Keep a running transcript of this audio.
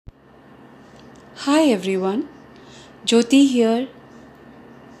Hi everyone, Jyoti here.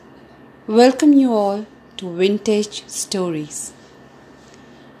 Welcome you all to Vintage Stories.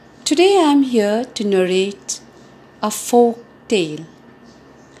 Today I am here to narrate a folk tale.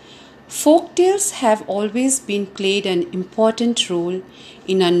 Folk tales have always been played an important role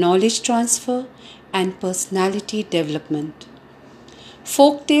in our knowledge transfer and personality development.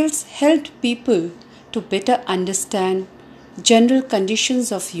 Folk tales helped people to better understand general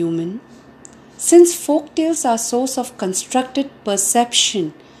conditions of human. Since folk tales are source of constructed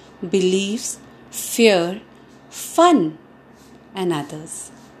perception, beliefs, fear, fun, and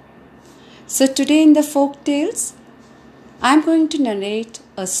others. So today in the folk tales, I am going to narrate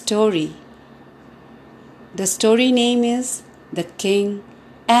a story. The story name is The King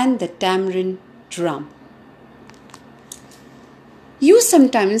and the Tamarind Drum. You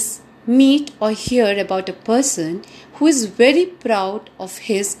sometimes meet or hear about a person who is very proud of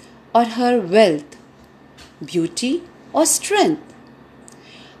his or her wealth, beauty, or strength.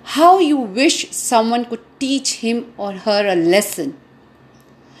 How you wish someone could teach him or her a lesson.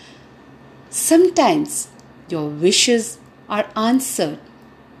 Sometimes your wishes are answered,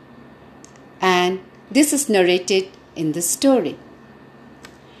 and this is narrated in the story.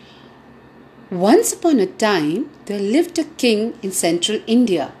 Once upon a time, there lived a king in central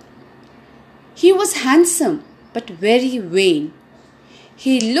India. He was handsome but very vain.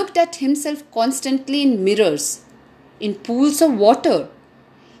 He looked at himself constantly in mirrors, in pools of water,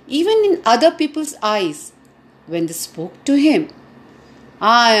 even in other people's eyes when they spoke to him.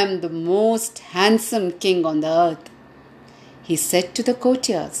 I am the most handsome king on the earth, he said to the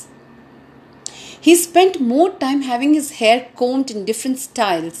courtiers. He spent more time having his hair combed in different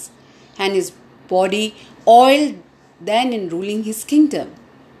styles and his body oiled than in ruling his kingdom.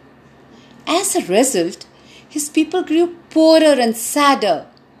 As a result, his people grew poorer and sadder.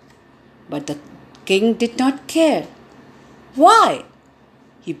 But the king did not care. Why?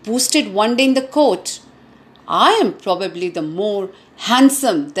 He boasted one day in the court, I am probably the more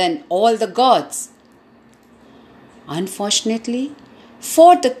handsome than all the gods. Unfortunately,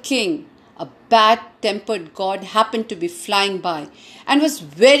 for the king, a bad-tempered god happened to be flying by and was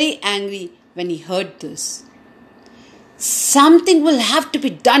very angry when he heard this. Something will have to be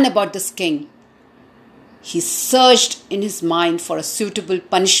done about this king. He searched in his mind for a suitable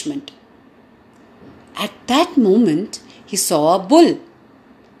punishment. At that moment, he saw a bull.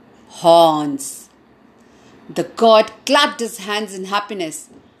 Horns. The god clapped his hands in happiness.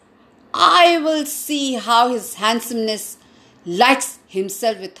 I will see how his handsomeness lights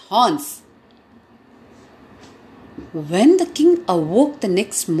himself with horns. When the king awoke the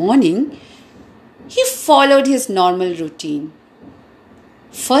next morning, he followed his normal routine.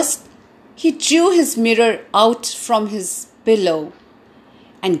 First, he drew his mirror out from his pillow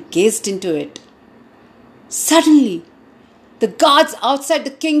and gazed into it. Suddenly, the guards outside the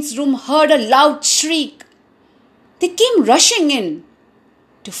king's room heard a loud shriek. They came rushing in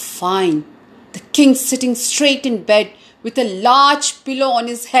to find the king sitting straight in bed with a large pillow on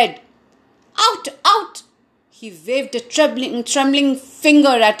his head. Out, out! He waved a trembling finger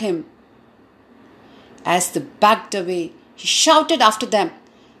at him. As they backed away, he shouted after them,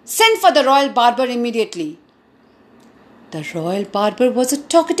 Send for the royal barber immediately. The royal barber was a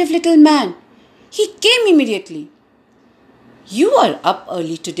talkative little man. He came immediately. You are up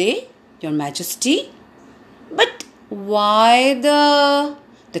early today, your majesty. But why the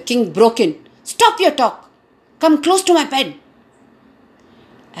king broke in. Stop your talk. Come close to my bed.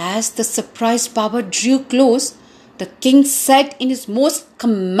 As the surprised barber drew close, the king said in his most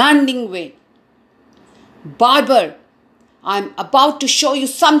commanding way, Barber, I am about to show you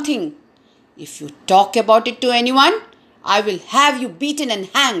something. If you talk about it to anyone, I will have you beaten and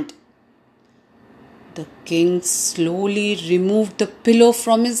hanged. The king slowly removed the pillow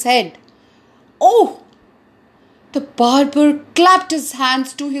from his head. Oh! The barber clapped his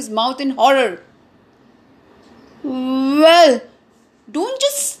hands to his mouth in horror. Well, don't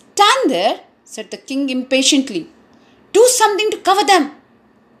just stand there, said the king impatiently. Do something to cover them.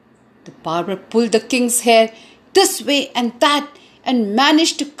 The barber pulled the king's hair this way and that and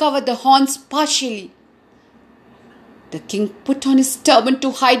managed to cover the horns partially. The king put on his turban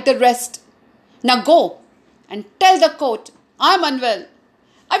to hide the rest. Now go and tell the court I am unwell.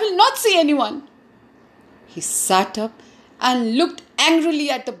 I will not see anyone. He sat up and looked angrily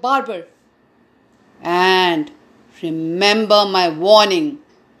at the barber. And remember my warning.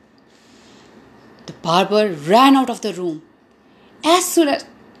 The barber ran out of the room. As soon as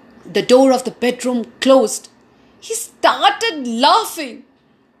the door of the bedroom closed, he started laughing.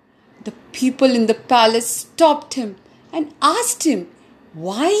 The people in the palace stopped him and asked him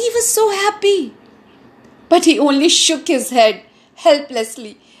why he was so happy. But he only shook his head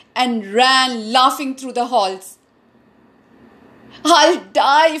helplessly and ran laughing through the halls. "I'll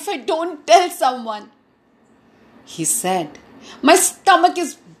die if I don't tell someone," he said. "My stomach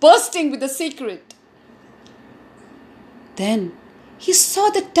is bursting with the secret." Then he saw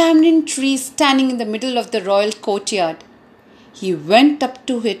the tamarind tree standing in the middle of the royal courtyard. He went up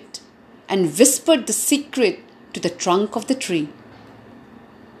to it and whispered the secret to the trunk of the tree.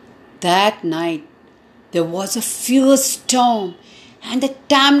 That night there was a fierce storm and the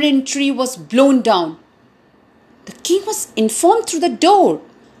tamarind tree was blown down. The king was informed through the door,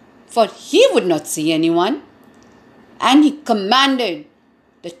 for he would not see anyone, and he commanded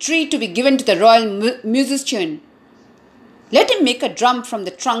the tree to be given to the royal musician. "Let him make a drum from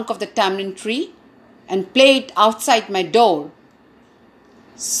the trunk of the tamarind tree and play it outside my door."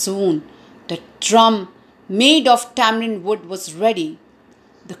 Soon the drum made of tamarind wood was ready.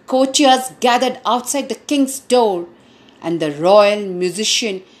 The courtiers gathered outside the king's door, and the royal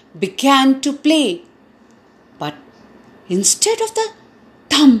musician began to play. But instead of the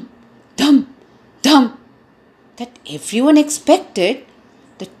thum, thum, thum that everyone expected,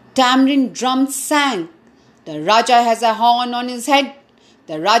 the tamarind drum sang, "The Raja has a horn on his head.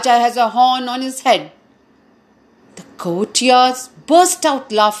 The Raja has a horn on his head." The courtiers burst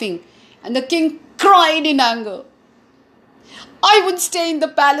out laughing, and the king cried in anger. "I won't stay in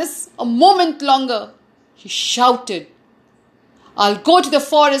the palace a moment longer," he shouted. "I'll go to the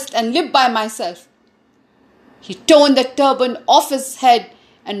forest and live by myself." He torn the turban off his head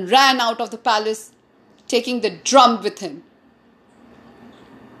and ran out of the palace, taking the drum with him.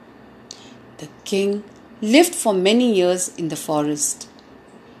 The king lived for many years in the forest.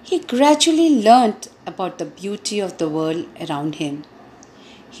 He gradually learnt about the beauty of the world around him.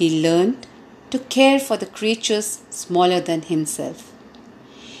 He learnt to care for the creatures smaller than himself.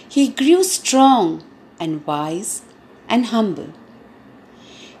 He grew strong and wise and humble.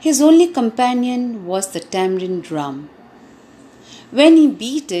 His only companion was the tamarind drum. When he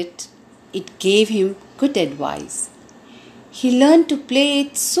beat it, it gave him good advice. He learned to play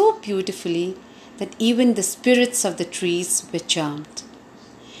it so beautifully that even the spirits of the trees were charmed.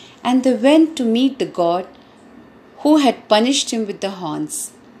 And they went to meet the god who had punished him with the horns.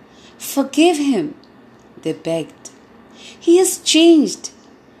 "Forgive him," they begged. "He has changed.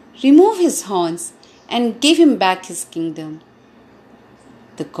 Remove his horns and give him back his kingdom."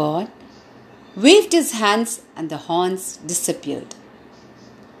 The god waved his hands and the horns disappeared.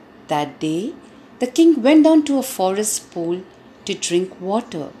 That day, the king went down to a forest pool to drink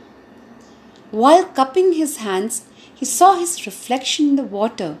water. While cupping his hands, he saw his reflection in the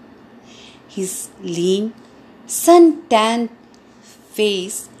water. His lean, sun-tanned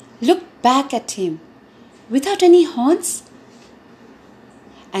face looked back at him without any horns.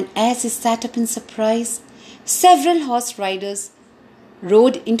 And as he sat up in surprise, several horse riders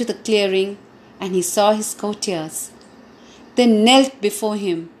rode into the clearing, and he saw his courtiers. They knelt before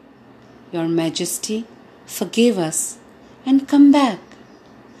him. "Your Majesty, forgive us and come back.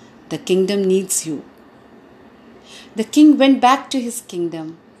 The kingdom needs you." The king went back to his kingdom.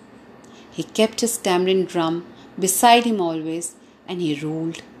 He kept his tamarind drum beside him always, and he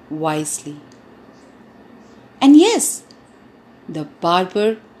ruled wisely. And yes, the barber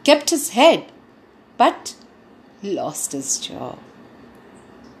kept his head, but lost his job.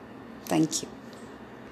 Thank you.